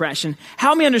first impression.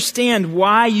 Help me understand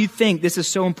why you think this is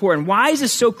so important. Why is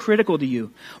this so critical to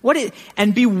you?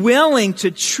 And be willing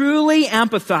to truly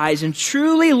empathize and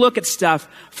truly look at stuff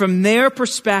from their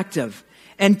perspective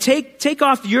And take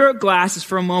off your glasses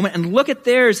for a moment and look at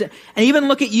theirs and even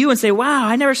look at you and say, wow,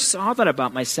 I never saw that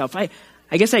about myself. I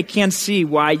guess I can see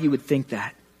why you would think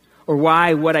that, or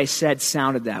why what I said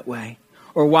sounded that way,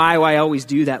 or why I always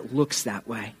do that looks that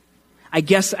way. I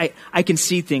guess I can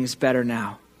see things better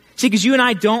now. See, because you and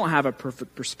I don't have a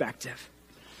perfect perspective.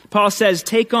 Paul says,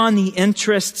 take on the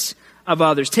interests of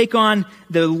others. Take on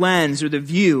the lens or the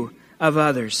view of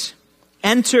others.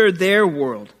 Enter their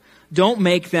world. Don't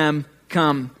make them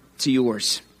come to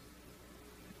yours.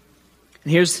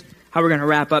 And here's how we're going to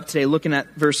wrap up today, looking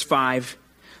at verse 5.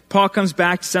 Paul comes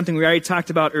back to something we already talked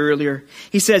about earlier.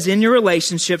 He says, in your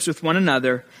relationships with one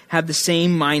another, have the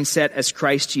same mindset as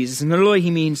Christ Jesus. And literally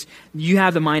he means you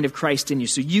have the mind of Christ in you.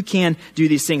 So you can do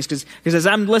these things. Because as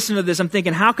I'm listening to this, I'm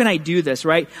thinking, how can I do this,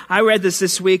 right? I read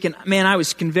this week, and man, I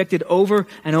was convicted over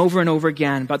and over and over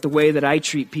again about the way that I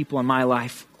treat people in my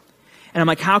life. And I'm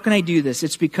like, how can I do this?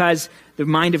 It's because the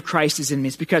mind of Christ is in me.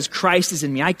 It's because Christ is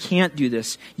in me. I can't do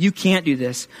this. You can't do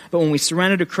this. But when we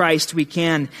surrender to Christ, we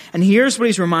can. And here's what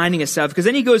he's reminding us of. Because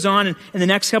then he goes on in the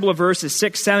next couple of verses,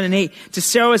 6, 7, and 8, to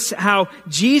show us how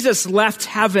Jesus left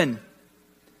heaven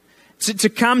to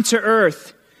come to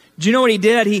earth. Do you know what he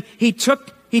did? He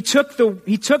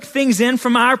took things in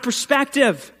from our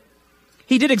perspective.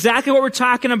 He did exactly what we're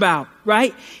talking about,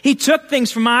 right? He took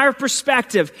things from our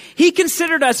perspective. He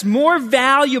considered us more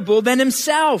valuable than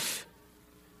himself.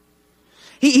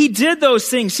 He did those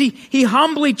things. He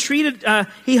humbly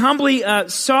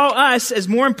saw us as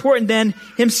more important than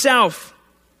himself.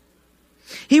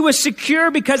 He was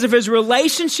secure because of his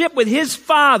relationship with his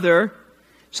Father,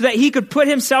 so that he could put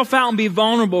himself out and be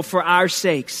vulnerable for our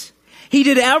sakes. He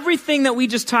did everything that we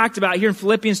just talked about here in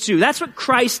Philippians 2. That's what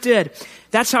Christ did.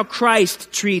 That's how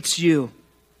Christ treats you.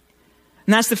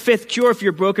 And that's the fifth cure for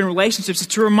your broken relationships, is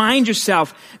to remind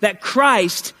yourself that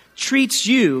Christ treats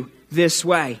you this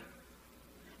way.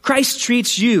 Christ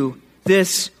treats you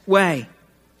this way.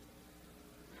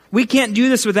 We can't do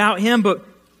this without him, but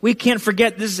we can't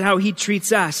forget this is how he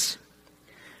treats us.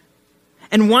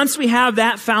 And once we have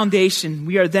that foundation,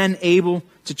 we are then able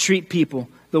to treat people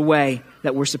the way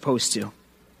that we're supposed to.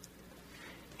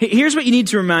 Here's what you need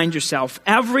to remind yourself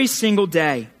every single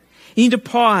day. You need to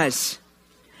pause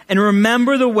and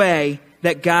remember the way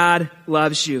that God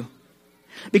loves you.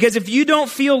 Because if you don't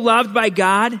feel loved by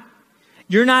God,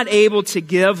 you're not able to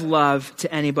give love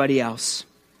to anybody else.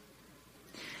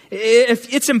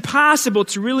 It's impossible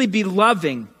to really be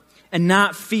loving and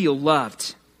not feel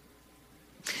loved.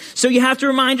 So you have to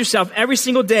remind yourself every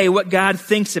single day what God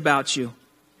thinks about you.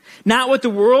 Not what the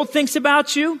world thinks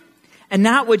about you, and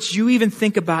not what you even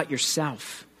think about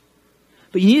yourself.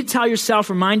 But you need to tell yourself,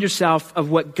 remind yourself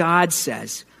of what God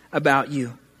says about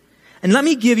you. And let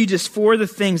me give you just 4 of the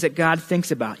things that God thinks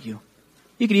about you.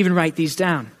 You can even write these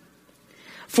down.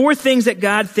 4 things that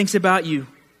God thinks about you.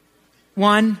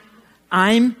 1,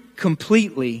 I'm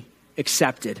completely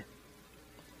accepted.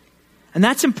 And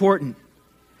that's important,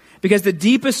 because the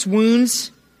deepest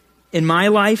wounds in my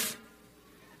life,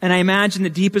 and I imagine the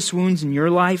deepest wounds in your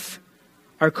life,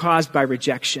 are caused by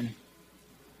rejection.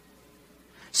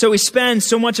 So we spend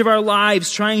so much of our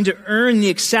lives trying to earn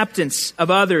the acceptance of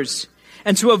others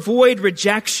and to avoid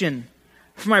rejection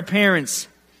from our parents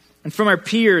and from our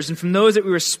peers and from those that we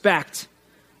respect.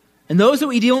 And those that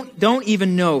we don't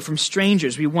even know, from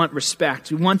strangers, we want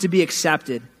respect. We want to be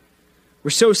accepted.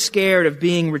 We're so scared of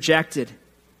being rejected.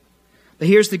 But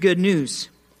here's the good news.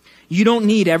 You don't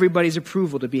need everybody's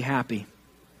approval to be happy.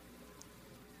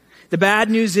 The bad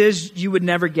news is you would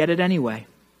never get it anyway.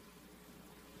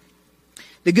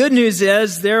 The good news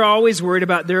is they're always worried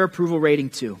about their approval rating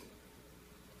too.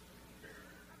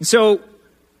 And so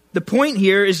the point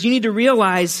here is you need to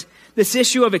realize this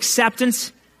issue of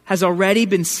acceptance has already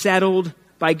been settled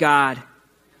by God.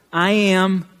 I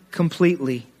am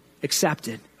completely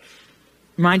accepted.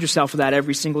 Remind yourself of that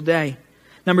every single day.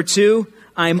 Number 2,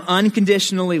 I'm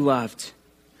unconditionally loved.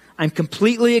 I'm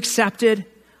completely accepted.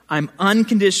 I'm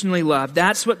unconditionally loved.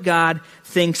 That's what God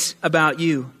thinks about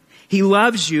you. He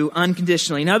loves you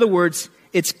unconditionally. In other words,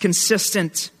 it's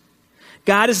consistent.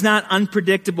 God is not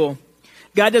unpredictable.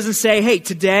 God doesn't say, hey,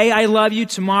 today I love you,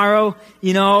 tomorrow,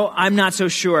 I'm not so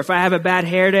sure. If I have a bad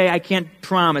hair day, I can't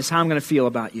promise how I'm going to feel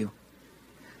about you.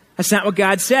 That's not what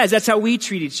God says. That's how we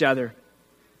treat each other.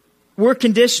 We're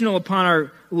conditional upon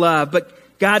our love,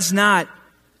 but God's not.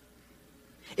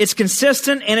 It's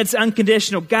consistent and it's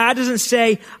unconditional. God doesn't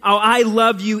say, oh, I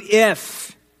love you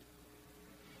if.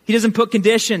 He doesn't put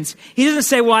conditions. He doesn't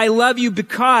say, well, I love you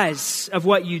because of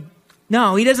what you...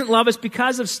 No, he doesn't love us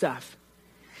because of stuff.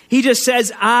 He just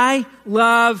says, I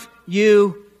love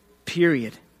you,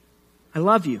 period. I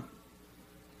love you.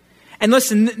 And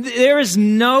listen, there is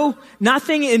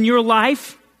nothing in your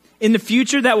life in the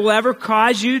future that will ever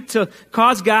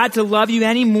cause God to love you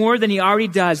any more than he already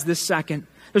does this second.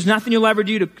 There's nothing you'll ever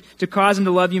do to cause him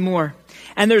to love you more.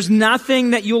 And there's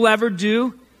nothing that you'll ever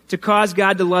do to cause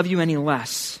God to love you any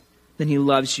less than he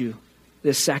loves you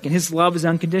this second. His love is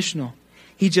unconditional.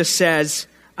 He just says,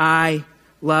 I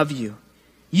love you.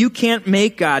 You can't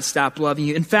make God stop loving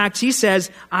you. In fact, he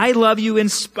says, I love you in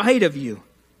spite of you.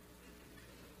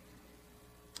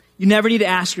 You never need to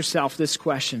ask yourself this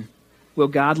question. Will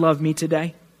God love me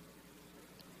today?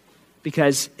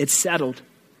 Because it's settled.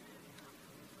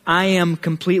 I am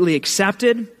completely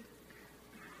accepted.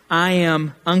 I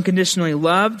am unconditionally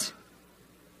loved.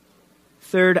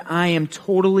 Third, I am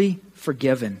totally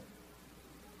forgiven.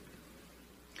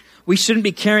 We shouldn't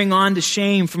be carrying on to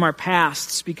shame from our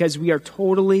pasts because we are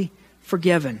totally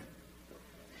forgiven.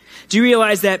 Do you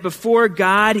realize that before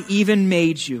God even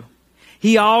made you,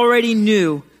 he already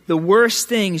knew the worst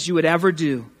things you would ever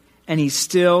do, and he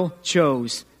still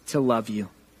chose to love you?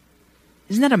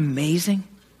 Isn't that amazing?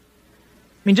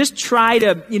 I mean, just try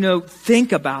to,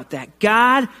 think about that.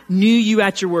 God knew you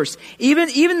at your worst.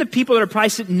 Even the people that are probably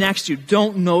sitting next to you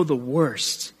don't know the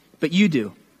worst, but you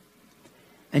do.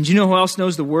 And you know who else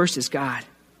knows the worst is God.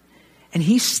 And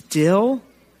he still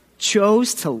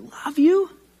chose to love you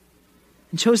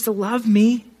and chose to love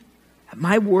me at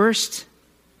my worst.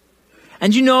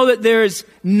 And you know that there's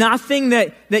nothing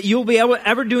that you'll be able to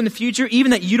ever do in the future,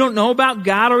 even that you don't know about.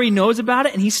 God already knows about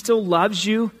it, and he still loves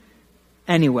you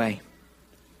anyway.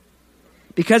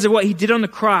 Because of what he did on the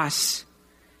cross,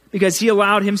 because he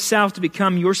allowed himself to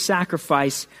become your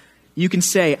sacrifice, you can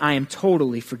say, I am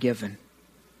totally forgiven.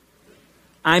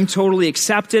 I'm totally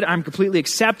accepted. I'm completely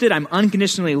accepted. I'm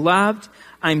unconditionally loved.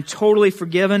 I'm totally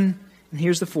forgiven. And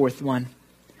here's the fourth one.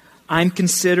 I'm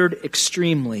considered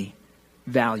extremely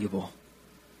valuable.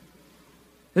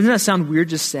 Doesn't that sound weird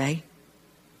to say?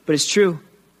 But it's true.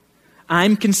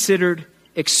 I'm considered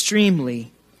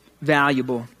extremely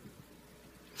valuable.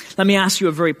 Let me ask you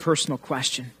a very personal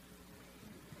question.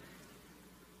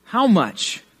 How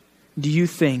much do you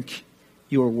think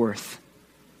you're worth?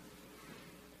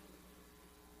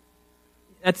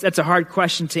 That's a hard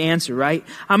question to answer, right?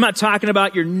 I'm not talking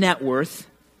about your net worth.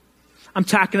 I'm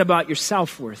talking about your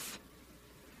self-worth.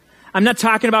 I'm not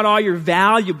talking about all your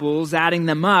valuables, adding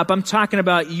them up. I'm talking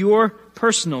about your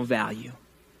personal value.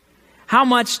 How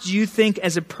much do you think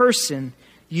as a person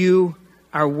you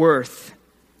are worth?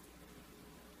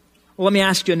 Well, let me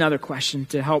ask you another question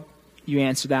to help you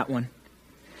answer that one.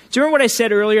 Do you remember what I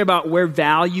said earlier about where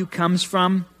value comes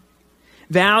from?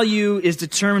 Value is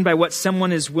determined by what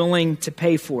someone is willing to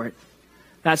pay for it.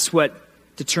 That's what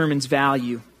determines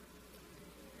value.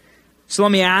 So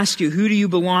let me ask you, who do you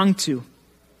belong to?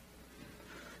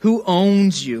 Who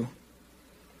owns you?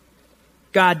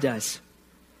 God does.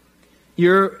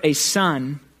 You're a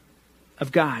son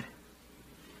of God.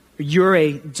 You're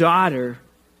a daughter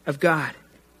of God.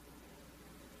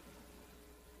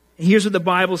 And here's what the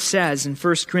Bible says in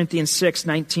 1 Corinthians 6,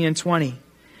 19 and 20.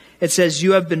 It says,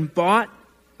 you have been bought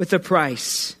with a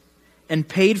price and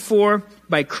paid for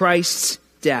by Christ's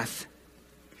death.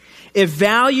 If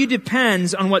value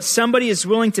depends on what somebody is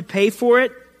willing to pay for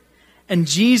it, and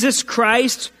Jesus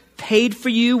Christ paid for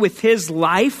you with his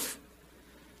life,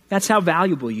 that's how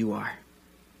valuable you are.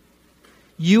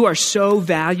 You are so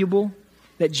valuable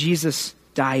that Jesus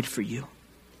died for you.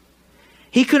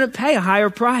 He couldn't pay a higher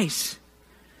price.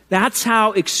 That's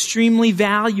how extremely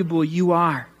valuable you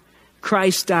are.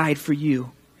 Christ died for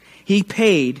you. He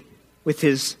paid with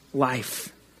his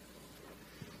life.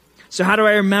 So how do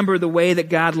I remember the way that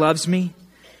God loves me?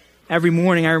 Every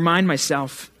morning I remind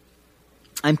myself,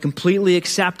 I'm completely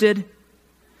accepted.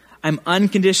 I'm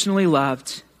unconditionally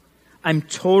loved. I'm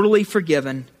totally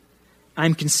forgiven.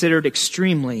 I'm considered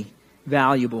extremely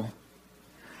valuable.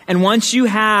 And once you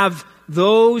have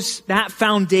that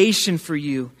foundation for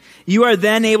you, you are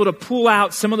then able to pull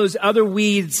out some of those other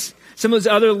weeds, some of those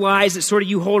other lies that sort of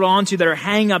you hold on to that are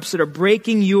hang-ups that are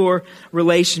breaking your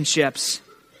relationships.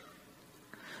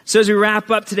 So as we wrap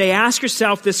up today, ask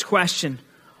yourself this question.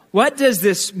 What does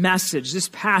this message, this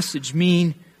passage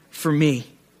mean for me?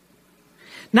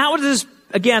 Not what does this,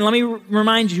 again, let me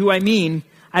remind you who I mean.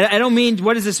 I don't mean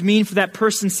what does this mean for that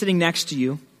person sitting next to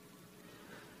you.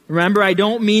 Remember, I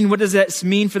don't mean what does this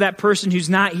mean for that person who's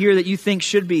not here that you think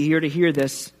should be here to hear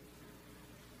this.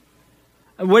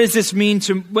 What does this mean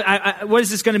what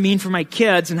is this going to mean for my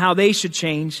kids and how they should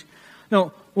change?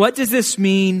 No, what does this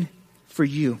mean for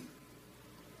you?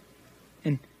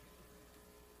 And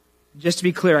just to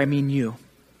be clear, I mean you.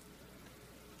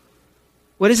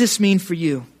 What does this mean for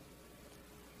you?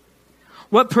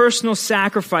 What personal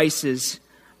sacrifices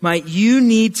might you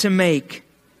need to make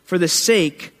for the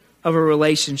sake of a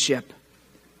relationship?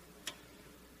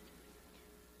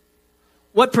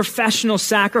 What professional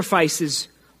sacrifices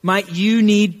might you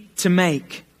need to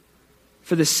make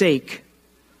for the sake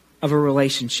of a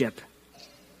relationship?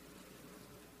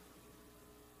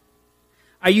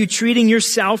 Are you treating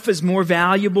yourself as more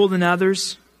valuable than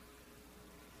others?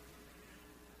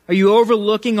 Are you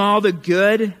overlooking all the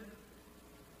good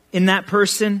in that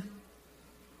person?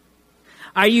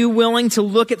 Are you willing to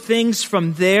look at things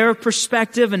from their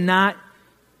perspective and not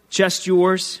just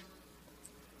yours?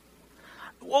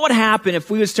 What would happen if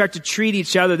we would start to treat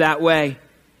each other that way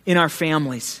in our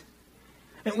families?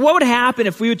 And what would happen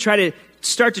if we would try to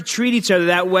start to treat each other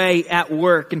that way at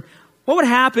work? And what would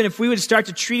happen if we would start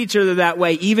to treat each other that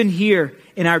way even here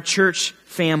in our church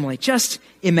family? Just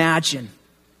imagine.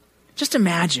 Just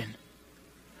imagine.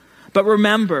 But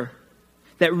remember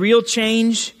that real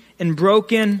change in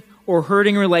broken or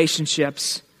hurting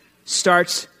relationships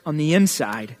starts on the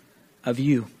inside of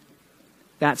you.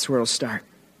 That's where it'll start.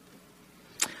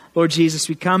 Lord Jesus,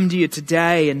 we come to you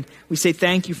today and we say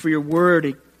thank you for your word.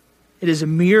 It is a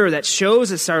mirror that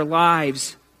shows us our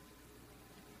lives.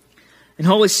 And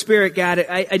Holy Spirit, God,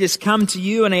 I just come to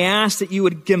you and I ask that you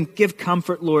would give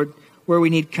comfort, Lord, where we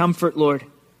need comfort, Lord,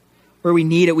 where we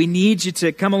need it. We need you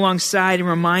to come alongside and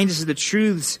remind us of the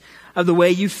truths of the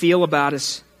way you feel about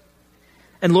us.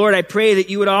 And Lord, I pray that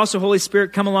you would also, Holy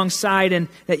Spirit, come alongside and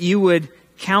that you would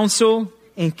counsel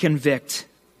and convict.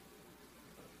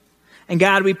 And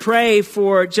God, we pray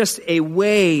for just a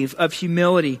wave of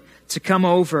humility to come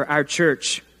over our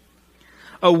church.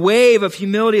 A wave of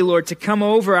humility, Lord, to come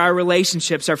over our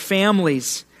relationships, our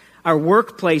families, our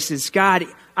workplaces, God,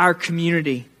 our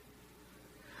community.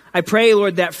 I pray,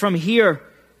 Lord, that from here,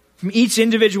 from each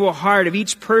individual heart of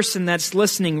each person that's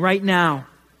listening right now,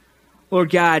 Lord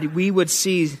God, we would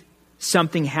see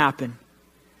something happen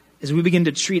as we begin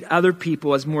to treat other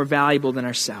people as more valuable than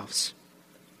ourselves.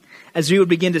 As we would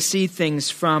begin to see things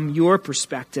from your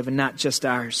perspective and not just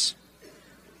ours.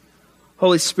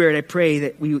 Holy Spirit, I pray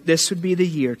that this would be the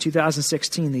year,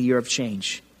 2016, the year of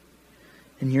change.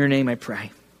 In your name I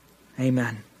pray.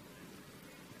 Amen.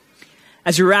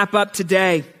 As we wrap up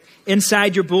today,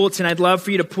 inside your bulletin, I'd love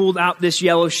for you to pull out this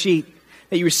yellow sheet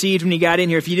that you received when you got in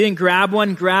here. If you didn't grab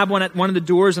one at one of the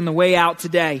doors on the way out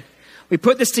today. We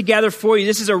put this together for you.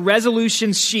 This is a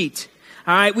resolution sheet.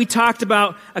 All right, we talked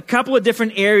about a couple of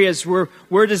different areas where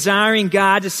we're desiring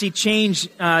God to see change,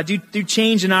 do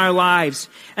change in our lives.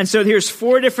 And so here's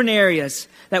 4 different areas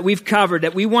that we've covered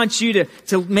that we want you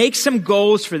to make some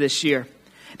goals for this year.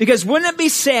 Because wouldn't it be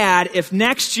sad if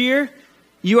next year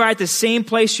you are at the same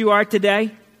place you are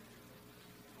today?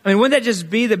 I mean, wouldn't that just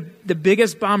be the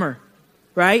biggest bummer,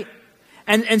 right?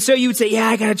 And so you would say, yeah,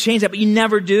 I got to change that, but you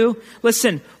never do.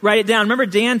 Listen, write it down. Remember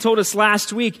Dan told us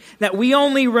last week that we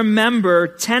only remember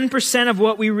 10% of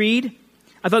what we read.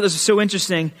 I thought this was so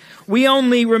interesting. We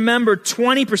only remember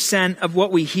 20% of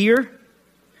what we hear.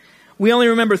 We only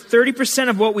remember 30%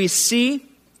 of what we see,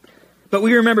 but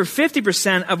we remember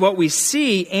 50% of what we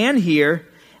see and hear,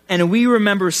 and we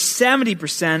remember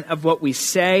 70% of what we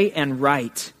say and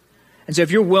write. And so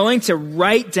if you're willing to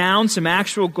write down some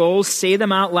actual goals, say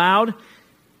them out loud,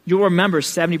 you'll remember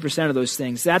 70% of those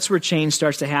things. That's where change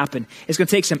starts to happen. It's going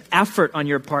to take some effort on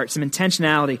your part, some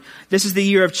intentionality. This is the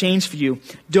year of change for you.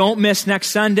 Don't miss next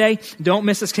Sunday. Don't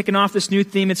miss us kicking off this new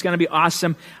theme. It's going to be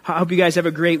awesome. I hope you guys have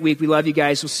a great week. We love you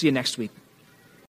guys. We'll see you next week.